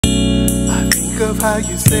of how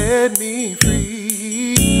you set me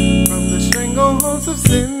free from the strangleholds of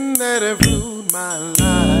sin that have ruled my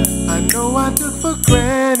life. I know I took for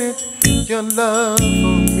granted your love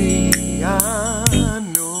for me. I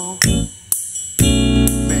know.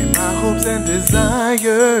 May my hopes and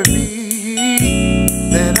desire be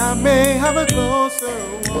that I may have a closer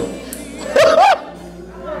walk.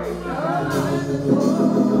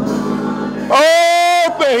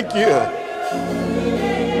 Oh, thank you.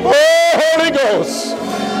 Oh, Holy Ghost.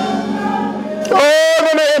 Oh, in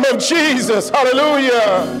the name of Jesus.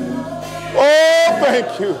 Hallelujah. Oh,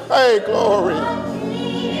 thank you. Hey, glory.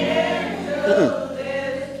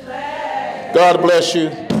 God bless you.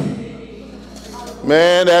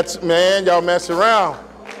 Man, y'all mess around.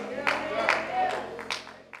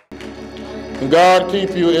 And God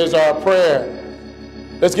keep you is our prayer.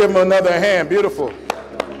 Let's give him another hand. Beautiful.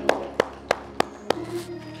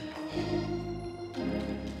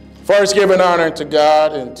 First, giving honor to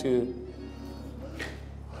God and to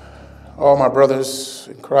all my brothers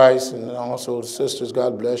in Christ and also the sisters.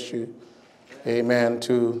 God bless you. Amen.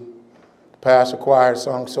 To the pastor choir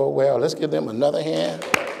sung so well. Let's give them another hand.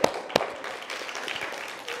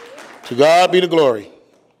 To God be the glory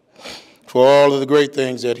for all of the great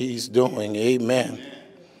things that he's doing. Amen.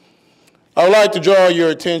 I would like to draw your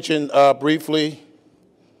attention briefly,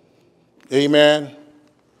 amen,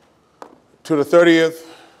 to the 130th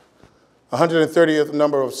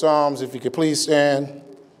number of Psalms. If you could please stand,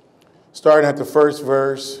 starting at the first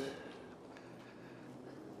verse,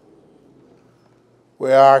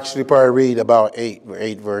 where I actually probably read about eight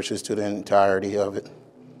verses to the entirety of it,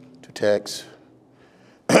 to text.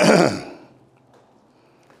 That's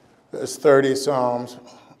 30 Psalms,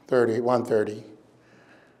 130.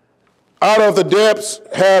 Out of the depths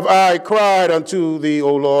have I cried unto thee,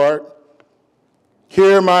 O Lord.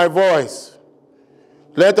 Hear my voice.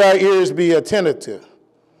 Let thy ears be attentive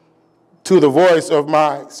to the voice of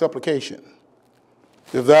my supplication.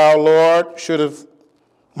 If thou, Lord, shouldest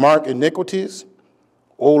mark iniquities,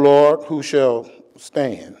 O Lord, who shall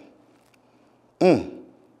stand? But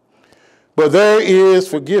there is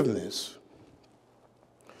forgiveness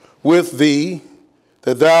with thee,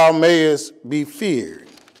 that thou mayest be feared.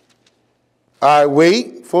 I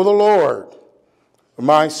wait for the Lord,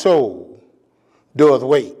 my soul doth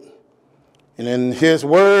wait, and in his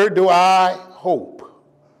word do I hope.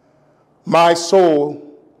 My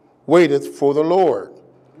soul waiteth for the Lord.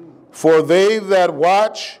 For they that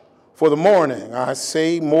watch for the morning, I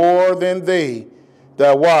say more than they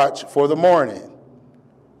that watch for the morning.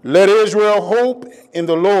 Let Israel hope in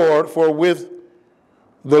the Lord, for with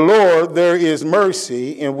the Lord there is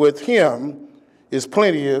mercy, and with him is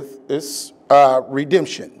plenty of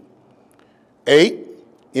redemption. 8,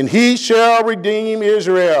 and he shall redeem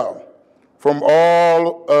Israel from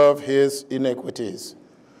all of his iniquities.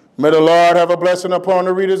 May the Lord have a blessing upon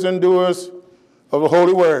the readers and doers of the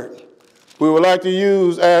Holy Word. We would like to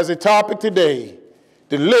use as a topic today,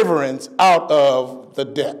 deliverance out of the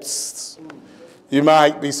depths. You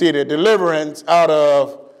might be seated. Deliverance out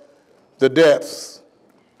of the depths.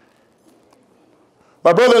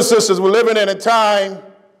 My brothers and sisters, we're living in a time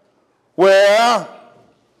where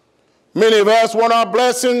many of us want our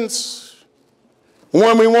blessings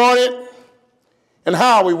when we want it and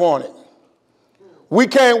how we want it. We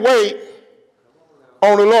can't wait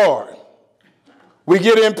on the Lord. We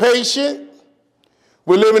get impatient.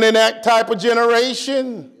 We're living in that type of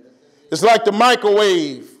generation. It's like the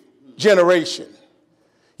microwave generation.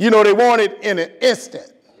 You know, they want it in an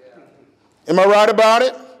instant. Am I right about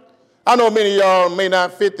it? I know many of y'all may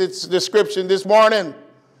not fit this description this morning,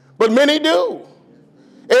 but many do.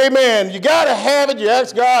 Amen. You got to have it. You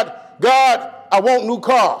ask God, God, I want a new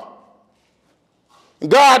car. And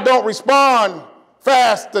God don't respond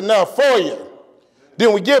fast enough for you.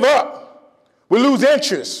 Then we give up. We lose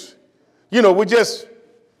interest. You know, we just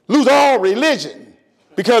lose all religion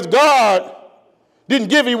because God didn't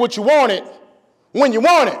give you what you wanted when you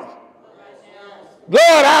wanted.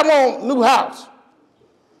 Lord, I want a new house.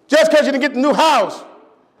 Just because you didn't get the new house,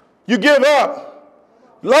 you give up.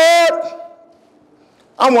 Lord,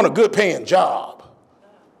 I want a good paying job.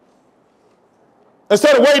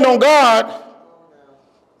 Instead of waiting on God,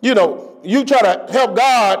 you know, you try to help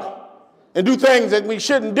God and do things that we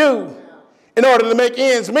shouldn't do in order to make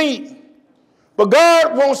ends meet. But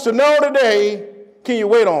God wants to know today, can you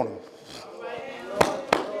wait on him?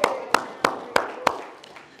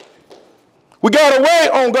 We got to wait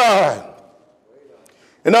on God.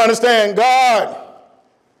 And understand God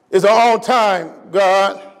is an on-time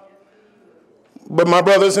God. But my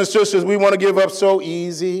brothers and sisters, we want to give up so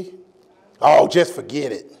easy. Oh, just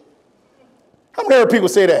forget it. How many people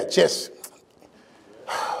say that? Just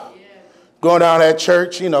going down that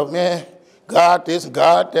church, you know, man, God this,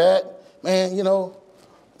 God that. Man, you know,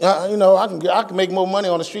 I can make more money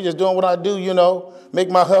on the street just doing what I do, you know, make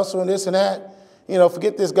my hustle and this and that. You know,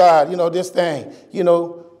 forget this God, you know, this thing, you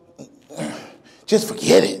know, just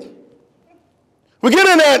forget it. We get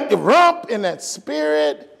in that rump, in that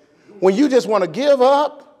spirit, when you just want to give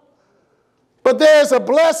up. But there's a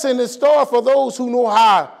blessing in store for those who know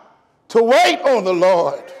how to wait on the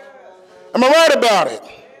Lord. Am I right about it?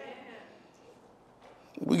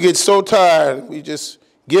 We get so tired, we just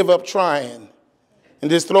give up trying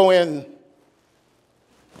and just throw in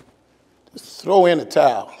the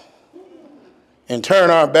towel and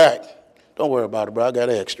turn our back. Don't worry about it, bro. I got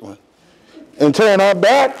an extra one. And turn our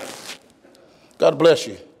back. God bless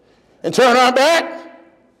you. And turn our back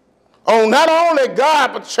on not only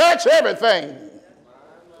God, but church, everything.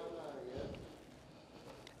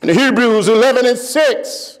 And Hebrews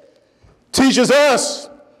 11:6 teaches us,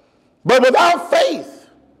 but without faith,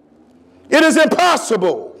 it is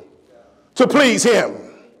impossible to please him.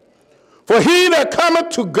 For he that cometh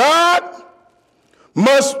to God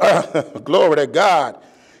must, glory to God,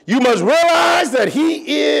 you must realize that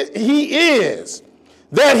he is,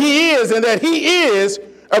 and that he is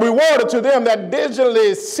a rewarder to them that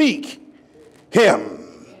diligently seek him.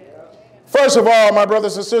 First of all, my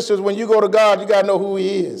brothers and sisters, when you go to God, you got to know who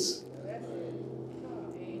he is.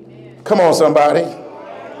 Come on, somebody.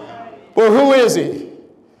 Well, who is he?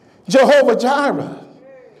 Jehovah Jireh,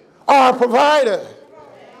 our provider.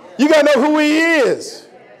 You got to know who he is.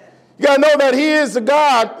 You got to know that he is the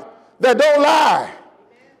God that don't lie.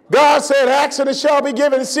 God said, ask and it shall be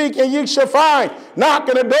given, seek and ye shall find, knock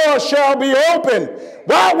and the door shall be open.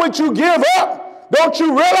 Why would you give up? Don't you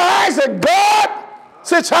realize that God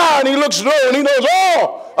sits high and he looks low and he knows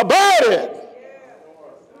all about it?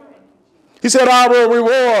 He said, I will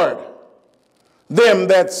reward them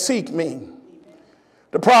that seek me.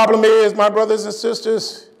 The problem is, my brothers and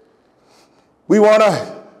sisters, we want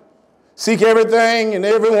to seek everything and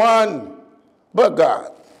everyone but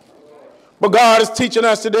God. But God is teaching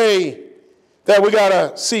us today that we got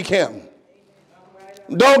to seek him.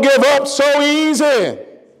 Don't give up so easy.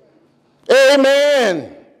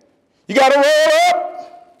 Amen. You got to roll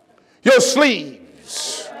up your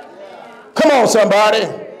sleeves. Come on, somebody.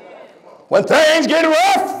 When things get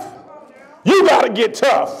rough, you got to get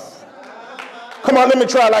tough. Come on, let me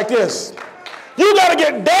try like this. You got to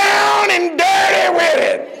get down and dirty with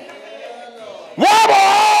it. Wobble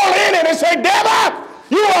all in it and say, devil,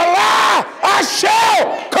 you are a lie. I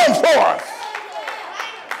shall come forth.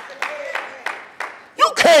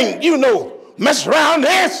 You can't, mess around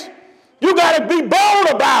this. You got to be bold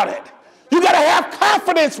about it. You got to have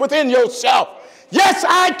confidence within yourself. Yes,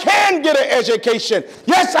 I can get an education.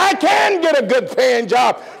 Yes, I can get a good paying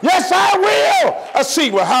job. Yes, I will. I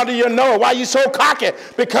see. Well, how do you know? Why are you so cocky?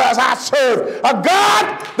 Because I serve a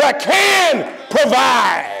God that can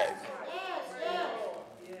provide.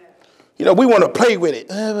 We want to play with it.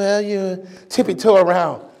 Well, you tippy-toe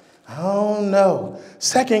around. I don't know.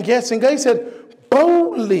 Second guessing. God said,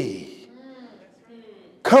 boldly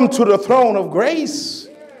come to the throne of grace.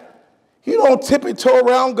 You don't tippy-toe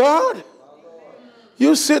around God.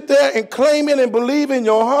 You sit there and claim it and believe in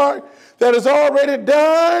your heart that it's already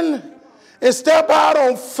done and step out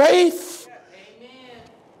on faith.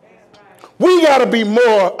 We got to be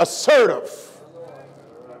more assertive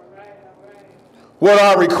with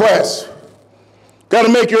our requests. Got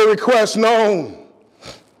to make your request known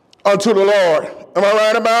unto the Lord. Am I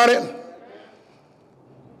right about it?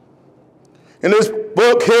 In this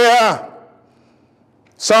book here,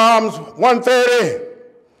 Psalms 130,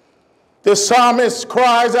 the psalmist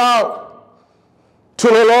cries out to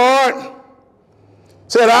the Lord,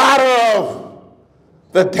 said, out of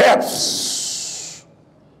the depths.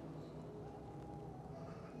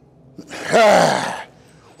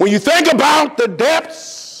 When you think about the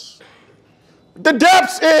depths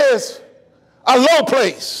is a low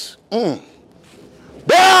place. Down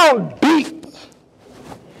deep.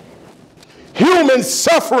 Human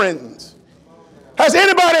sufferings. Has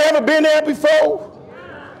anybody ever been there before?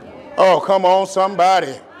 Oh, come on,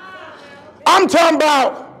 somebody. I'm talking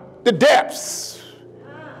about the depths.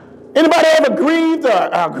 Anybody ever grieved or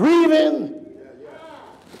are grieving?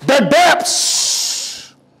 The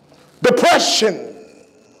depths. Depression.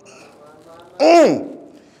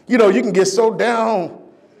 You can get so down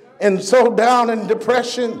in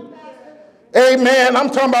depression. Amen. I'm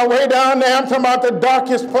talking about way down there. I'm talking about the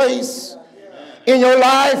darkest place in your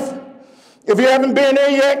life. If you haven't been there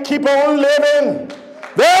yet, keep on living.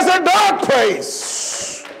 There's a dark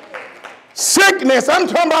place. Sickness. I'm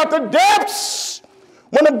talking about the depths.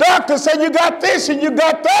 When the doctor said you got this and you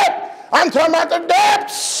got that, I'm talking about the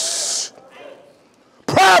depths.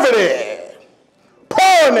 Poverty,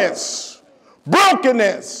 poorness,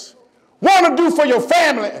 brokenness. Want to do for your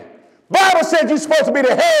family. Bible says you're supposed to be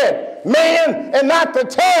the head man and not the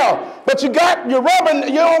tail. But you're rubbing,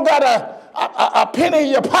 you don't got a penny in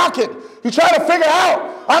your pocket. You try to figure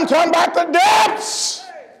out. I'm talking about the depths.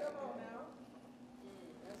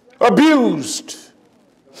 Abused.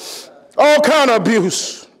 All kind of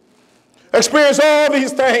abuse. Experience all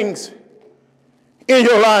these things in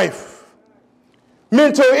your life.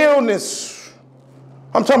 Mental illness.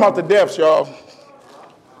 I'm talking about the depths, y'all.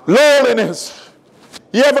 Loneliness.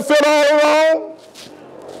 You ever feel all alone?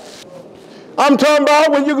 I'm talking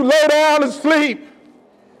about when you lay down and sleep,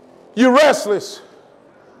 you're restless.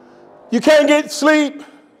 You can't get sleep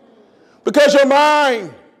because your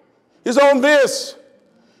mind is on this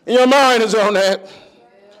and your mind is on that.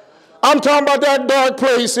 I'm talking about that dark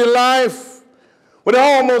place in life where it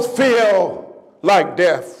almost feel like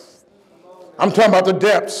death. I'm talking about the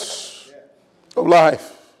depths of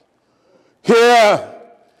life. Here,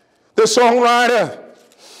 the songwriter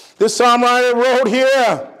wrote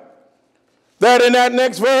here that in that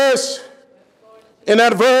next verse, in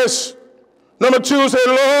that verse, number 2 said,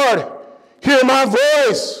 Lord, hear my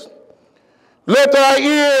voice. Let thy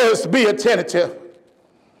ears be attentive.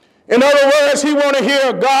 In other words, he want to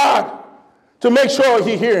hear God to make sure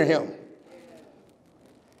he hear him.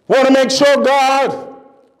 Want to make sure God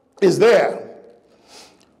is there.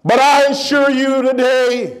 But I assure you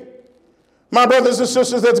today, my brothers and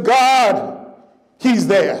sisters, that God, he's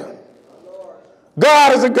there.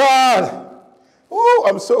 God is a God. Oh,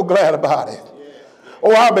 I'm so glad about it.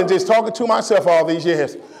 Oh, I've been just talking to myself all these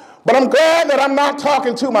years. But I'm glad that I'm not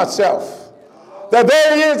talking to myself. That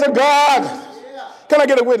there is a God. Can I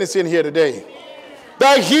get a witness in here today?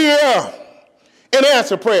 That hear and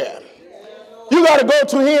answer prayer. You got to go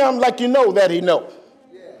to him like you know that he knows.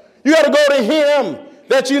 You got to go to him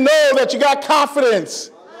that you know that you got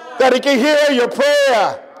confidence that he can hear your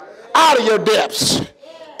prayer out of your depths.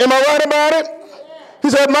 Am I right about it? He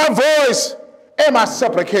said, my voice and my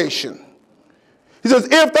supplication. He says,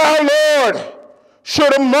 if thou, Lord,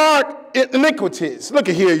 should have marked iniquities. Look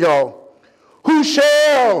at here, y'all. Who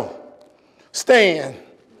shall stand?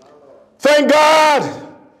 Thank God,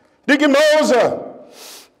 Deacon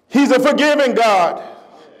Moses, he's a forgiving God.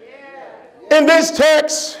 In this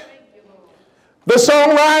text, the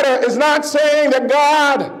songwriter is not saying that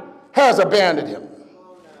God has abandoned him.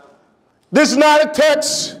 This is not a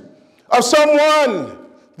text of someone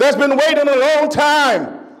that's been waiting a long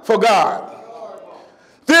time for God.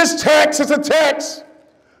 This text is a text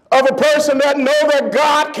of a person that knows that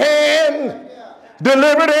God can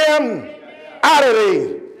deliver them out of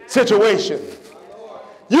the situation.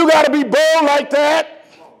 You got to be bold like that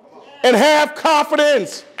and have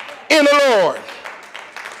confidence in the Lord.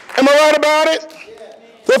 Am I right about it?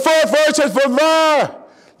 The 4th verse says, for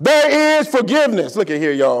there is forgiveness. Look at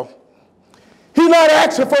here, y'all. He's not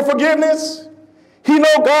asking for forgiveness. He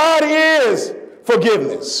knows God is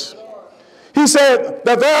forgiveness. He said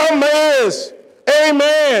that thou mayest,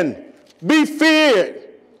 amen, be feared.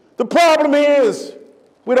 The problem is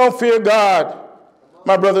we don't fear God,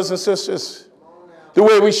 my brothers and sisters, the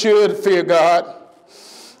way we should fear God.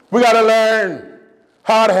 We got to learn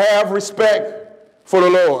how to have respect for the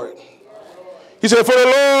Lord. He said, for the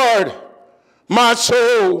Lord, my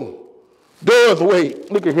soul doeth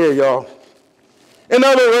wait. Look at here, y'all. In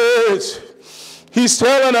other words, he's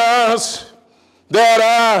telling us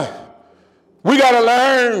that we got to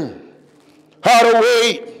learn how to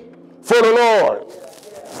wait for the Lord.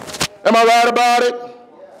 Am I right about it?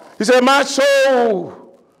 He said, my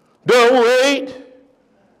soul doth wait.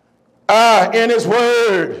 In his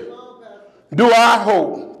word do I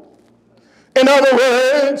hope. In other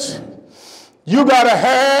words, you got to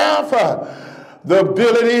have the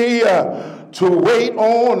ability to wait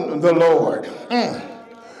on the Lord.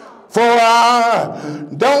 For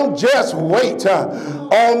don't just wait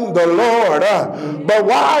on the Lord, but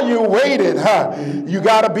while you waiting, you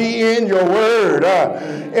got to be in your word.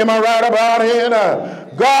 Am I right about it?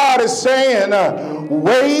 God is saying,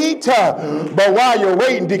 wait, but while you're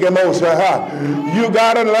waiting, Deacon Moses, you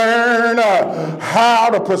got to learn how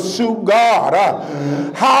to pursue God.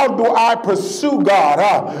 How do I pursue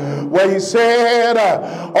God? Well, he said,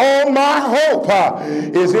 all my hope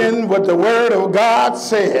is in what the word of God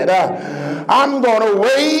said. I'm going to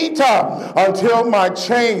wait until my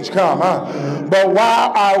change come. But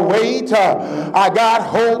while I wait, I got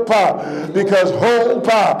hope, because hope,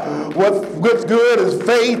 what's good is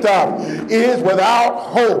faith is without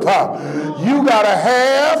hope. You got to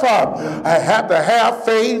have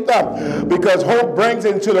faith, because hope brings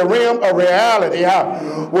into the realm of reality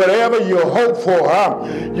whatever you hope for.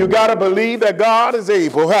 You got to believe that God is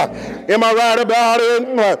able. Am I right about it?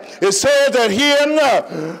 It says that here,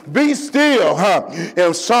 be still.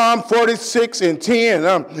 In Psalm 46 and 10,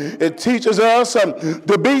 it teaches us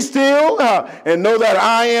to be still and know that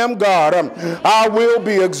I am God. I will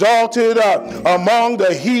be exalted among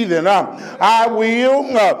the heathen. I will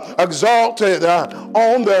exalted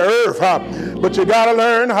on the earth. But you got to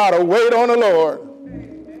learn how to wait on the Lord.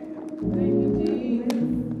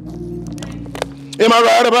 Am I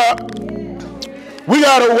right about? We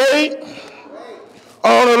got to wait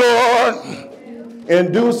on the Lord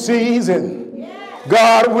in due season.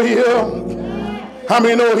 God will. How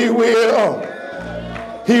many know He will?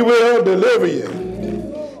 He will deliver you.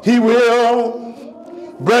 He will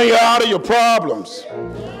bring you out of your problems.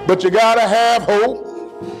 But you got to have hope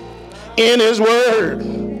in His Word.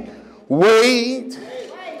 Wait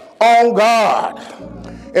on God.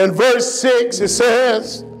 In verse 6 it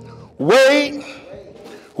says, wait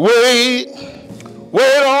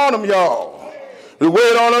on Him, y'all. We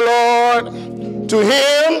wait on the Lord. To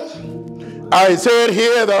Him, I said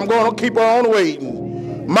here that I'm going to keep on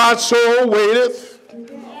waiting. My soul waiteth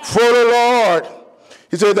for the Lord.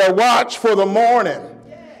 He said that watch for the morning.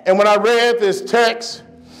 And when I read this text,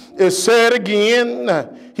 it said again,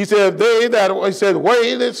 he said,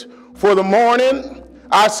 waiteth for the morning.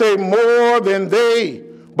 I say more than they,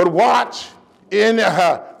 but watch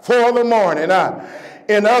for the morning.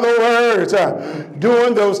 In other words,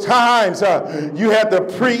 during those times, you had the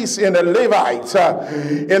priests and the Levites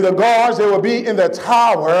and the guards. They would be in the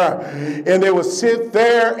tower, and they would sit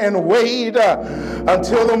there and wait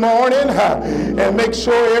until the morning and make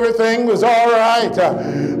sure everything was all right.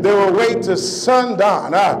 They would wait till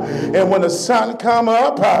sundown, and when the sun come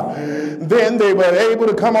up, then they were able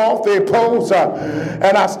to come off their posts.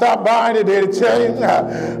 And I stopped by today to tell you,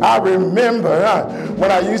 I remember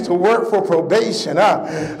when I used to work for probation.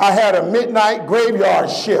 I had a midnight graveyard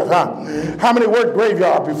shift. How many worked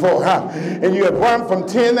graveyard before? And you had run from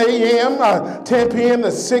 10 a.m., 10 p.m.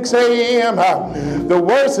 to 6 a.m. The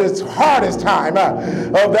worst, hardest time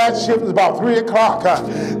of that shift is about 3 o'clock.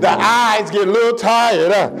 The eyes get a little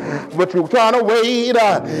tired, but you're trying to wait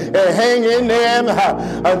and hang in there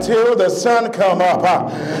until the sun come up.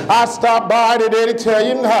 I stopped by today to tell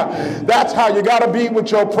you that's how you got to be with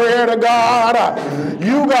your prayer to God.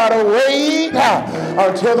 You got to wait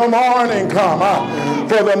until the morning come.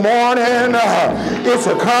 For the morning, it's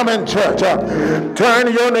a coming, church. Turn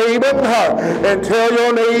to your neighbor and tell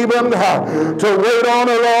your neighbor to wait on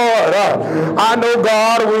the Lord. I know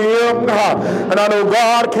God will, and I know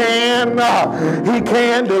God can. He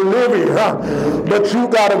can deliver you. But you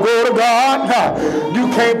got to go to God. You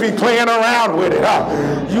can't be playing around with it.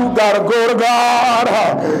 You got to go to God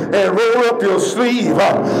and roll up your sleeve.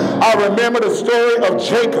 I remember the story of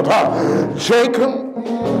Jacob. Jacob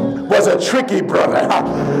was a tricky brother.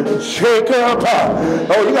 Jacob,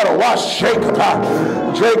 you got to watch Jacob.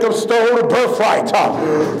 Jacob stole the birthright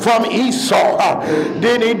from Esau.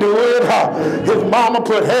 Didn't he do it? His mama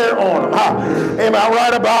put hair on him. Am I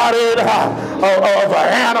right about it? Of an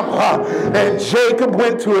animal. And Jacob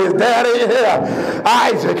went to his daddy,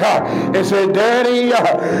 Isaac, and said, Daddy,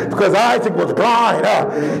 because Isaac was blind.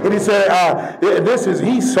 And he said, this is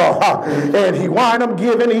Esau. And he wound up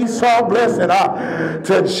giving Esau blessing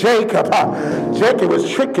to Jacob. Jacob was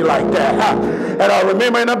tricky like that. And I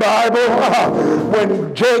remember in the Bible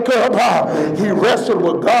when Jacob, he wrestled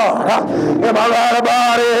with God. Am I right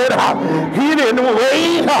about it? He didn't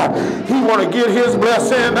wait. He want to get his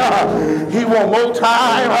blessing. He want more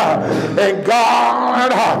time. And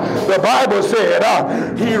God, the Bible said,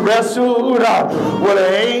 he wrestled with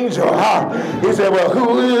an angel. He said, well,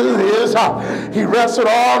 who is this? He wrestled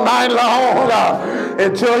all night long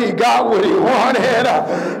until he got what he wanted.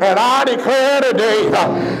 And I declare today,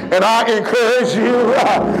 and I encourage you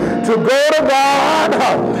to go to God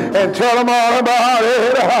and tell him all about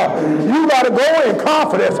it. You got to go in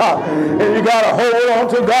confidence, and you got to hold on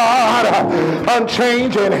to God,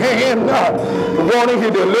 unchanging hand, wanting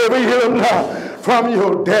to deliver you from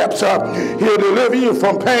your depths. He'll deliver you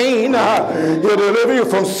from pain. He'll deliver you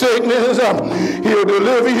from sickness. He'll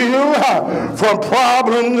deliver you from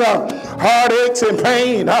problems, heartaches, and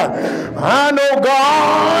pain. I know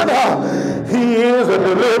God. He is a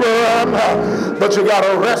deliverer, but you got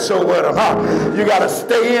to wrestle with him. You got to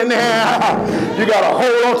stay in there. You got to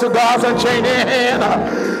hold on to God's unchanging hand.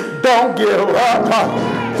 Don't give up,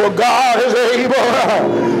 for God is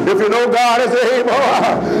able. If you know God is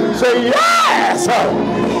able, say yes.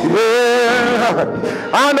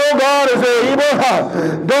 Yeah, I know God is able.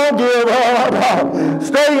 Don't give up.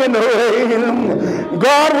 Stay in the rain.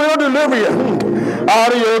 God will deliver you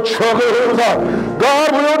out of your troubles.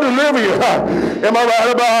 God will deliver you. Am I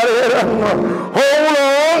right about it? Hold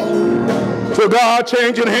on to God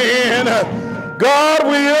changing hand. God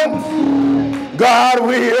will. God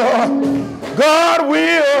will. God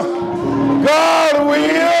will. God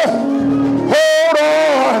will. Hold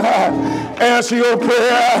on. Answer your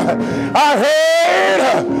prayer. I heard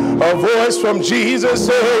a voice from Jesus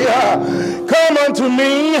say, come unto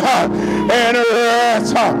me and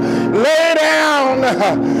rest. Lay down,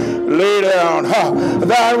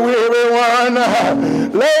 thy weary one.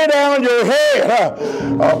 Lay down your head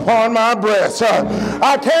upon my breast.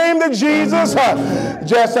 I came to Jesus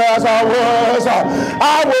just as I was.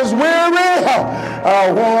 I was weary,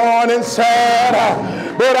 worn and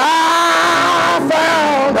sad, but I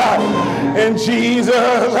found in Jesus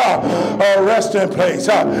a resting place,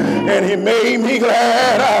 and he made me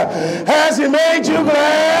glad. Has he made you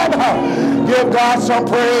glad? Give God some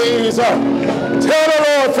praise. Tell the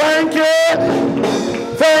Lord, thank you.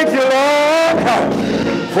 Thank you, Lord,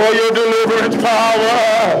 for your deliverance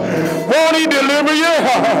power. Won't he deliver you?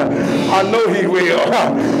 I know he will.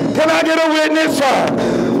 Can I get a witness?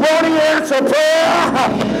 Won't he answer prayer?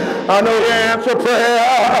 I know he answer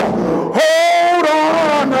prayer. Hold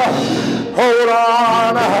on. Hold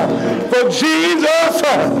on, for Jesus,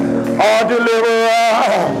 our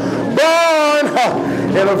deliverer, born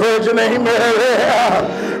in a virgin named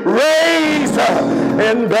Mary, raised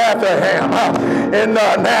in Bethlehem, in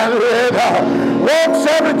Nazareth, walked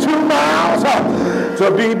 72 miles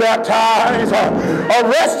to be baptized,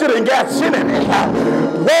 arrested in Gethsemane,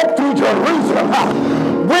 walked through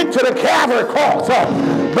Jerusalem, went to the Calvary cross,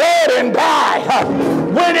 bled and died,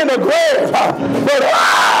 went in the grave, but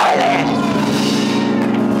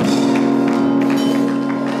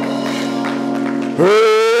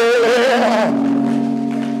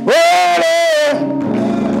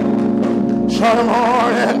Sunday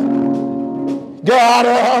morning, got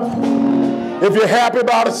up. If you're happy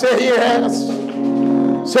about it, say yes.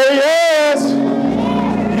 Say yes.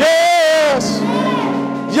 Yes.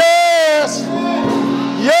 Yes.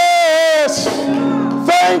 Yes.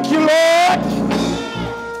 Thank you, Lord.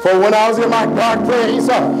 For when I was in my dark place,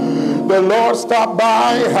 the Lord stopped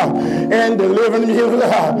by and delivered you.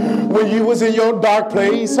 When you was in your dark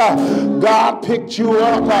place, God picked you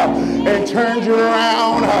up and turned you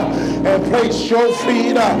around and placed your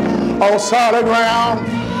feet on solid ground.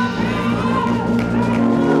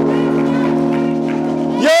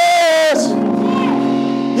 Yes!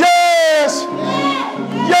 Yes!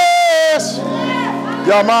 Yes!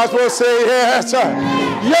 Y'all might as well say yes.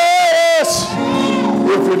 Yes!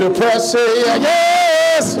 If you're depressed, say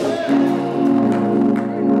yes!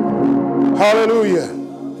 Hallelujah.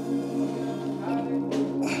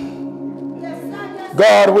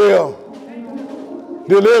 God will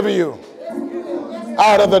deliver you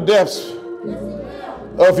out of the depths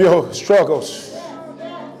of your struggles,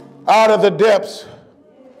 out of the depths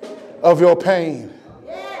of your pain.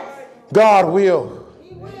 God will.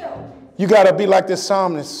 You got to be like this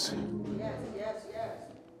psalmist.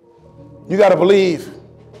 You got to believe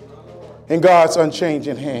in God's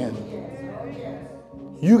unchanging hand.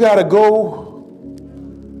 You got to go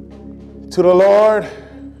to the Lord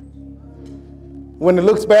when it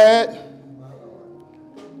looks bad.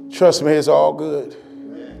 Trust me, it's all good.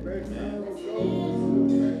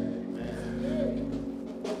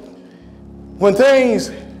 When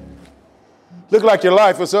things look like your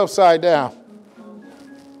life is upside down,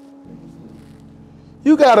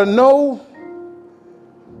 you got to know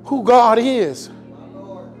who God is.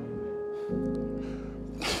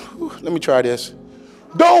 Let me try this.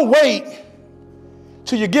 Don't wait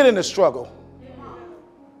till you get in the struggle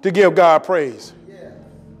to give God praise.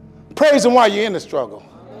 Praise him while you're in the struggle.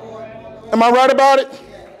 Am I right about it?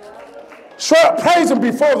 Praise him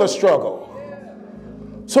before the struggle.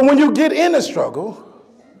 So when you get in the struggle,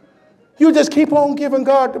 you just keep on giving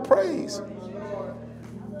God the praise.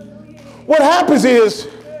 What happens is,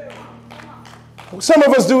 some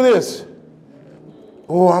of us do this.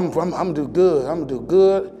 Oh, I'm do good. I'm do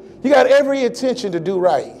good. You got every intention to do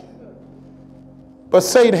right. But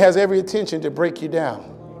Satan has every intention to break you down.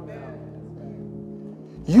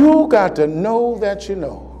 You got to know that you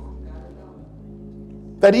know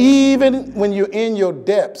that even when you're in your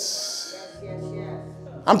depths,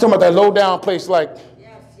 I'm talking about that low down place like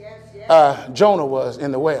Jonah was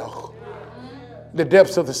in the well, the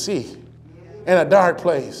depths of the sea, in a dark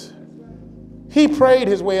place. He prayed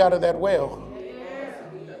his way out of that well.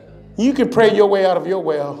 You can pray your way out of your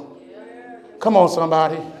well. Come on,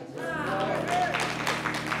 somebody.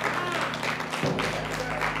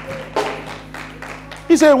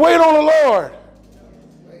 He said, wait on the Lord.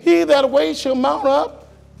 He that waits shall mount up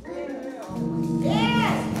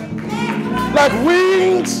like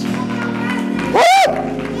wings. Woo!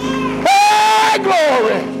 Hey,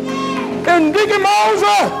 glory. And Deacon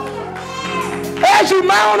Moses, as you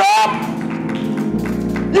mount up,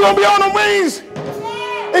 you're going to be on the wings.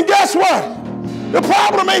 And guess what? The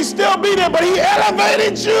problem may still be there, but he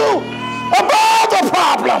elevated you above the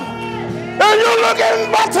problem. And you're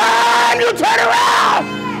looking, by the time you turn around,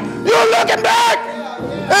 you're looking back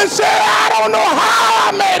and say, I don't know how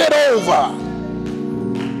I made it over.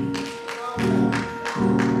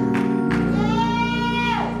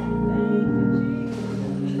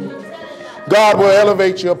 God will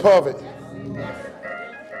elevate you above it.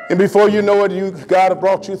 And before you know it, God has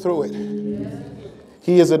brought you through it.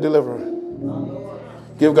 He is a deliverer.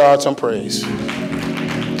 Give God some praise.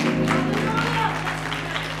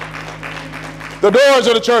 The doors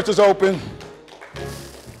of the church is open.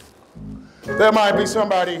 There might be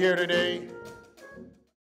somebody here today